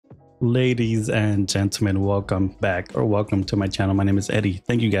Ladies and gentlemen, welcome back or welcome to my channel. My name is Eddie.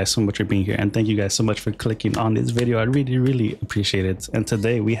 Thank you guys so much for being here, and thank you guys so much for clicking on this video. I really appreciate it. And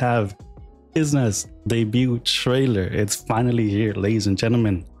today we have Izna's debut trailer. It's finally here, ladies and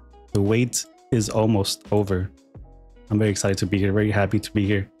gentlemen. The wait is almost over. I'm very excited to be here, very happy to be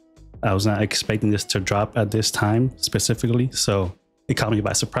here. I was not expecting this to drop at this time specifically, so it caught me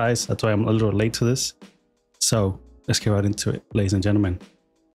by surprise. That's why I'm a little late to this. So let's get right into it, ladies and gentlemen.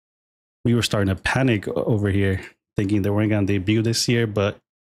 We were starting to panic over here, thinking they weren't going to debut this year, but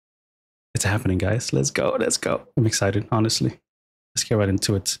it's happening, guys. Let's go. I'm excited, honestly. Let's get right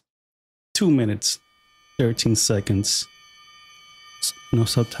into it. 2 minutes, 13 seconds. No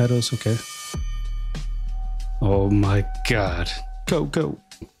subtitles, okay. Oh my God. Go.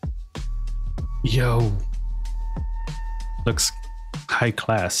 Yo. Looks high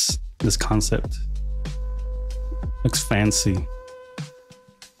class, this concept. Looks fancy.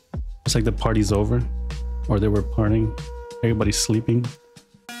 It's like the party's over, or they were partying. Everybody's sleeping.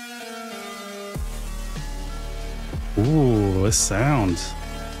 Ooh, this sounds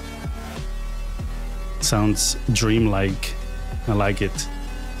dreamlike. I like it.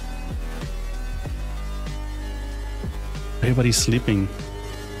 Everybody's sleeping.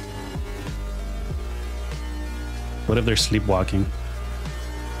 What if they're sleepwalking?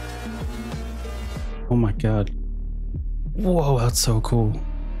 Oh my God. Whoa, that's so cool.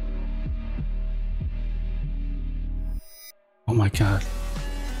 Oh my God.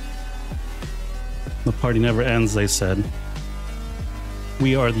 The party never ends, they said.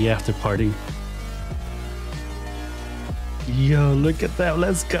 We are the after party. Yo, look at that.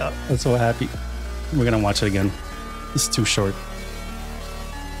 Let's go. I'm so happy. We're gonna watch it again. It's too short.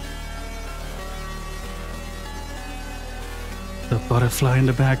 The butterfly in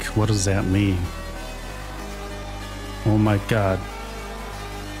the back. What does that mean? Oh my God.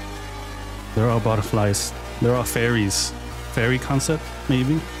 They're all butterflies. They're all fairies. Fairy concept,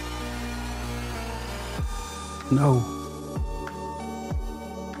 maybe? No.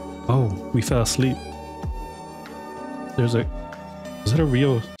 Oh, we fell asleep. Is that a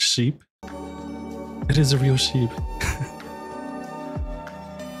real sheep? It is a real sheep.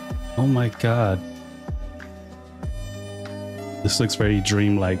 Oh my God. This looks very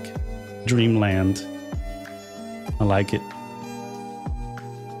dreamlike. Dreamland. I like it.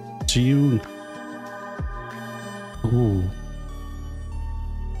 June. Ooh.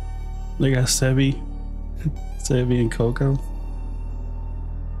 They got Sebi and Coco.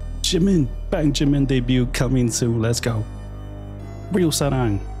 Jimin, Bang Jimin debut coming soon. Let's go. Real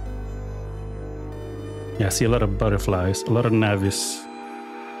sarang. Yeah, I see a lot of butterflies, a lot of navis.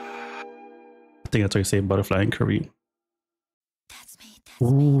 I think that's how you say butterfly in Korean.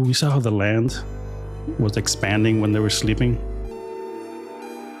 Ooh, you saw how the land was expanding when they were sleeping?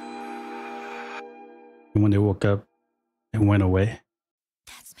 And when they woke up, it went away.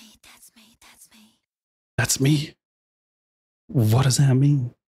 That's me. That's me? What does that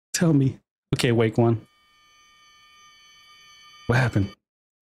mean? Tell me. Okay, wake one. What happened?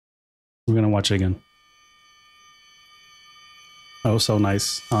 We're gonna watch it again. That was so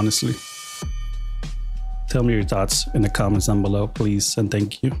nice, honestly. Tell me your thoughts in the comments down below, please, and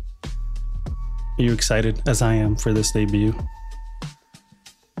thank you. Are you excited, as I am, for this debut?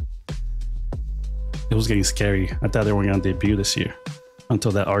 It was getting scary. I thought they weren't gonna debut this year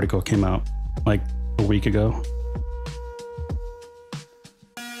until that article came out like a week ago.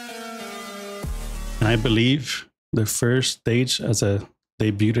 And I believe the first stage as a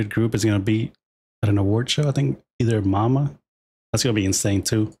debuted group is gonna be at an award show. I think either Mama. That's gonna be insane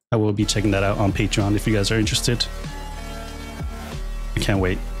too. I will be checking that out on Patreon if you guys are interested. I can't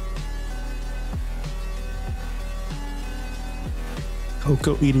wait.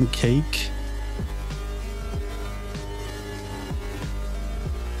 Coco eating cake.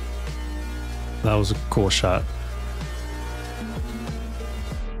 That was a cool shot.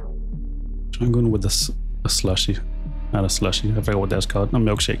 I'm going with a slushy. Not a slushy. I forgot what that's called. A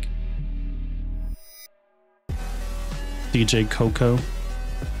milkshake. DJ Coco.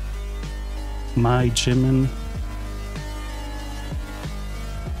 My Jimin.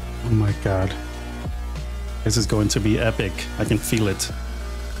 Oh my God. This is going to be epic. I can feel it.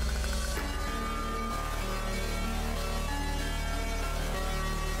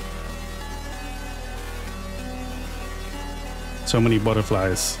 So many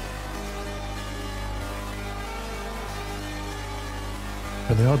butterflies.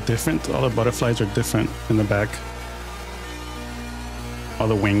 Are they all different? All the butterflies are different in the back. All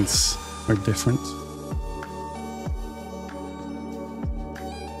the wings are different.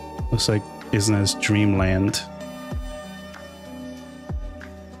 Looks like Izna's dreamland.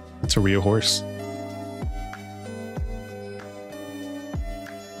 That's a real horse.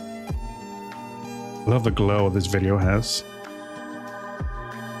 Love the glow this video has.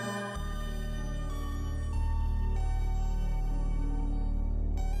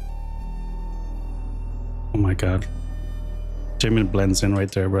 Oh my god. Jimin blends in right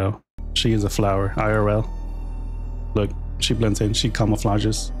there, bro. She is a flower, IRL. Look, she blends in, she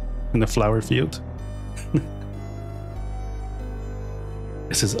camouflages in the flower field.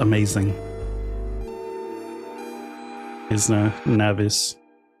 This is amazing. Izna, Navis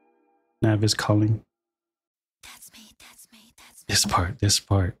calling. That's me. This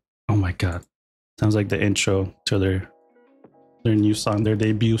part. Oh my god. Sounds like the intro to their new song, their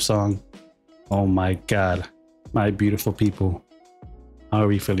debut song. Oh my god. My beautiful people. How are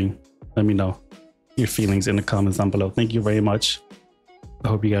we feeling? Let me know your feelings in the comments down below. Thank you very much. I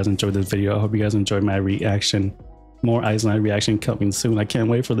hope you guys enjoyed this video. I hope you guys enjoyed my reaction. More Izna reaction coming soon. I can't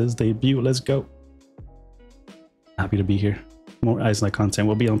wait for this debut. Let's go. Happy to be here. More Izna content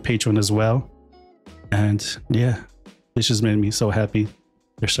will be on Patreon as well. And yeah, this just made me so happy.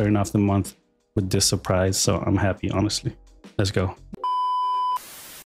 They're starting off the month with this surprise. So I'm happy, honestly. Let's go.